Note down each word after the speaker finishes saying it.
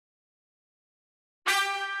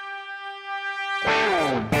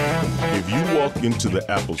If you walk into the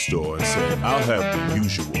Apple Store and say, I'll have the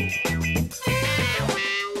usual,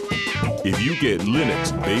 if you get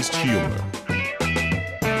Linux-based humor,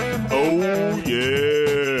 oh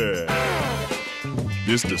yeah,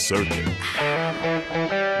 this the circuit.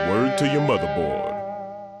 Word to your motherboard.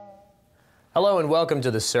 Hello and welcome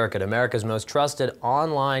to The Circuit, America's most trusted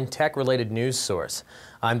online tech-related news source.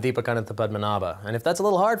 I'm Deepak Ananthapadmanabha, and if that's a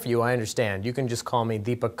little hard for you, I understand. You can just call me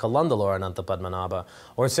Deepak Kalandalor Ananthapadmanabha,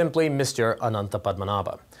 or simply Mr.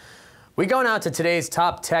 Ananthapadmanabha. We go now to today's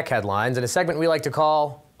top tech headlines in a segment we like to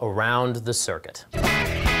call Around the Circuit.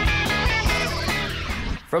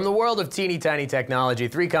 From the world of teeny tiny technology,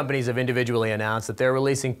 3 companies have individually announced that they're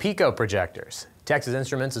releasing Pico projectors. Texas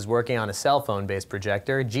Instruments is working on a cell phone-based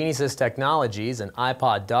projector, Genesis Technologies an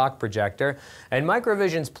iPod dock projector, and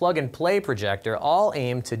Microvision's plug-and-play projector all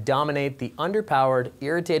aim to dominate the underpowered,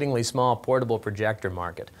 irritatingly small portable projector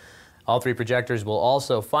market. All 3 projectors will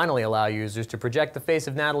also finally allow users to project the face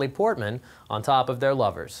of Natalie Portman on top of their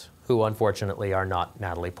lovers, who unfortunately are not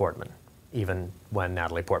Natalie Portman, even when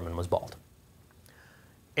Natalie Portman was bald.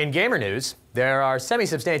 In gamer news, there are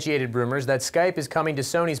semi-substantiated rumors that Skype is coming to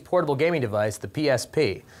Sony's portable gaming device, the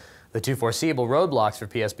PSP. The 2 foreseeable roadblocks for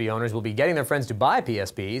PSP owners will be getting their friends to buy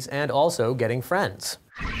PSPs and also getting friends.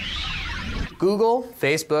 Google,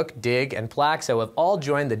 Facebook, Dig, and Plaxo have all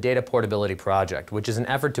joined the Data Portability Project, which is an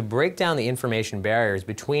effort to break down the information barriers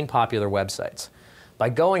between popular websites. By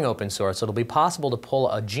going open source, it'll be possible to pull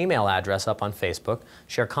a Gmail address up on Facebook,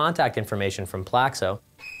 share contact information from Plaxo,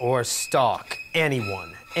 or stalk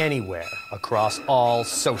anyone, anywhere, across all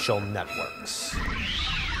social networks.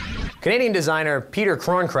 Canadian designer Peter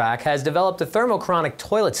Kronkrak has developed a thermochromic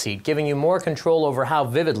toilet seat, giving you more control over how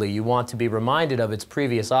vividly you want to be reminded of its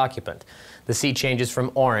previous occupant. The seat changes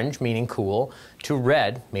from orange, meaning cool, to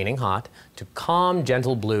red, meaning hot, to calm,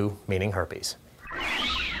 gentle blue, meaning herpes.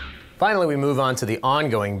 Finally, we move on to the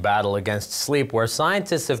ongoing battle against sleep, where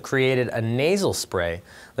scientists have created a nasal spray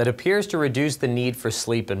that appears to reduce the need for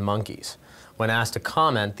sleep in monkeys. When asked to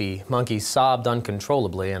comment, the monkeys sobbed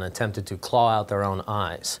uncontrollably and attempted to claw out their own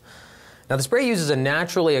eyes. Now, the spray uses a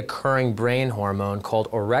naturally occurring brain hormone called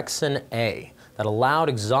orexin A that allowed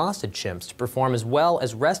exhausted chimps to perform as well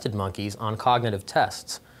as rested monkeys on cognitive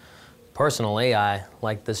tests. Personally, I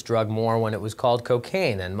liked this drug more when it was called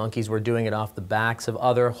cocaine and monkeys were doing it off the backs of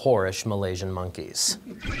other whorish Malaysian monkeys.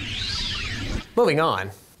 Moving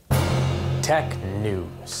on, tech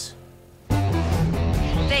news.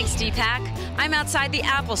 Thanks, Deepak. I'm outside the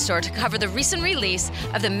Apple Store to cover the recent release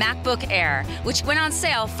of the MacBook Air, which went on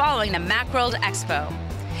sale following the Macworld Expo.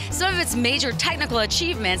 Some of its major technical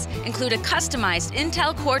achievements include a customized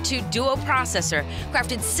Intel Core 2 Duo processor,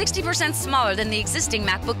 crafted 60% smaller than the existing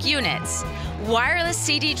MacBook units, wireless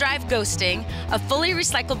CD drive ghosting, a fully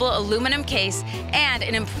recyclable aluminum case, and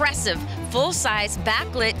an impressive full-size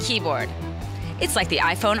backlit keyboard. It's like the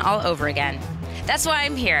iPhone all over again. That's why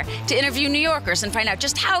I'm here, to interview New Yorkers and find out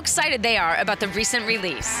just how excited they are about the recent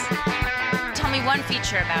release. Tell me one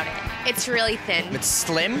feature about it. It's really thin. It's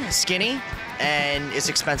slim, skinny, and it's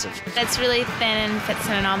expensive. It's really thin and fits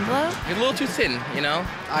in an envelope. It's a little too thin, you know?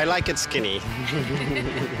 I like it skinny.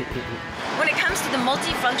 When it comes to the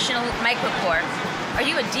multifunctional microcore, are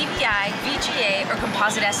you a DVI, VGA, or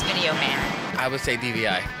Composite S video man? I would say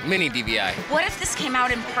DVI, mini DVI. What if this came out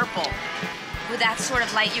in purple? Would that sort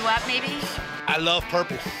of light you up, maybe? I love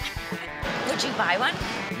purple. Would you buy one?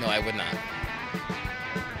 No, I would not.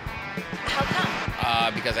 How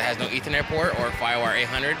come? Because it has no Ethernet port or FireWire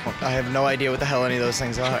 800. I have no idea what the hell any of those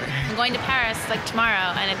things are. I'm going to Paris like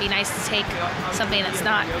tomorrow, and it'd be nice to take something that's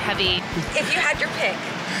not heavy. If you had your pick,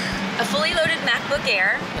 a fully loaded MacBook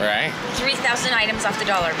Air, Right. 3,000 items off the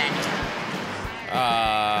dollar menu.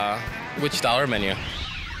 Which dollar menu?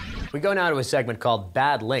 We go now to a segment called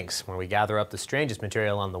Bad Links, where we gather up the strangest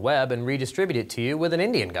material on the web and redistribute it to you with an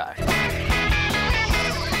Indian guy.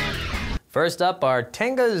 First up are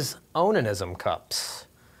Tenga's Onanism cups.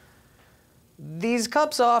 These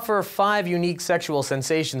cups offer 5 unique sexual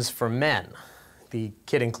sensations for men. The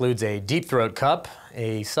kit includes a deep throat cup,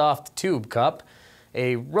 a soft tube cup,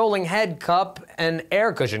 a rolling head cup, an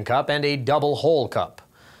air cushion cup, and a double hole cup.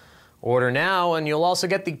 Order now and you'll also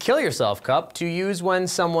get the Kill Yourself cup to use when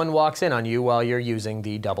someone walks in on you while you're using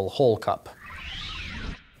the double hole cup.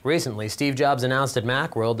 Recently, Steve Jobs announced at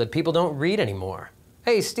Macworld that people don't read anymore.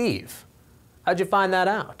 Hey, Steve, how'd you find that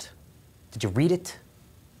out? Did you read it?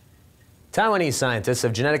 Taiwanese scientists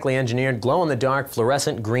have genetically engineered glow-in-the-dark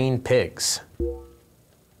fluorescent green pigs.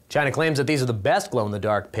 China claims that these are the best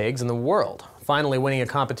glow-in-the-dark pigs in the world, finally winning a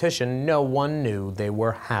competition no one knew they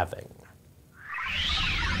were having.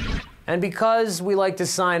 And because we like to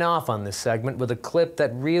sign off on this segment with a clip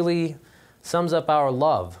that really sums up our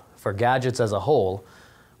love for gadgets as a whole,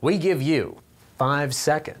 we give you 5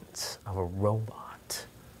 seconds of a robot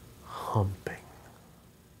humping.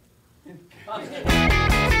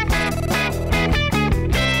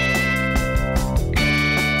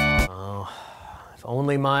 Oh, if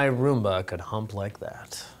only my Roomba could hump like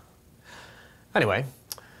that. Anyway,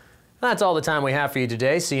 that's all the time we have for you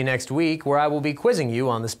today. See you next week, where I will be quizzing you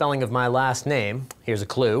on the spelling of my last name. Here's a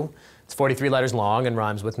clue. It's 43 letters long and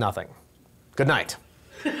rhymes with nothing. Good night.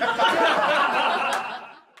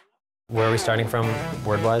 Where are we starting from,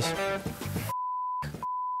 word-wise?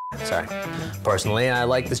 Sorry. Personally, I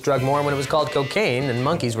liked this drug more when it was called cocaine, and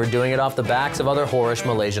monkeys were doing it off the backs of other whorish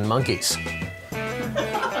Malaysian monkeys.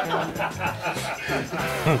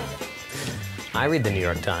 I read the New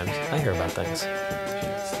York Times. I hear about things.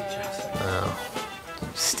 Oh,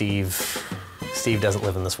 Steve doesn't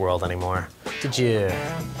live in this world anymore. Did you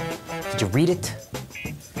read it,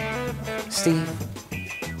 Steve?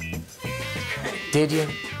 Did you?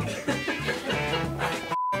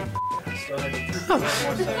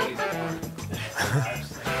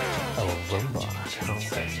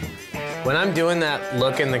 When I'm doing that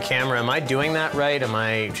look in the camera, am I doing that right?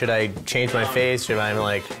 Should I change my face? Should I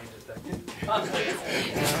like? All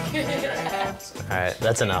right,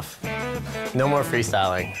 that's enough. No more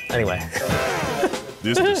freestyling. Anyway.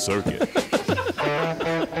 This the circuit.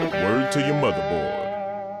 Word to your mother, boy.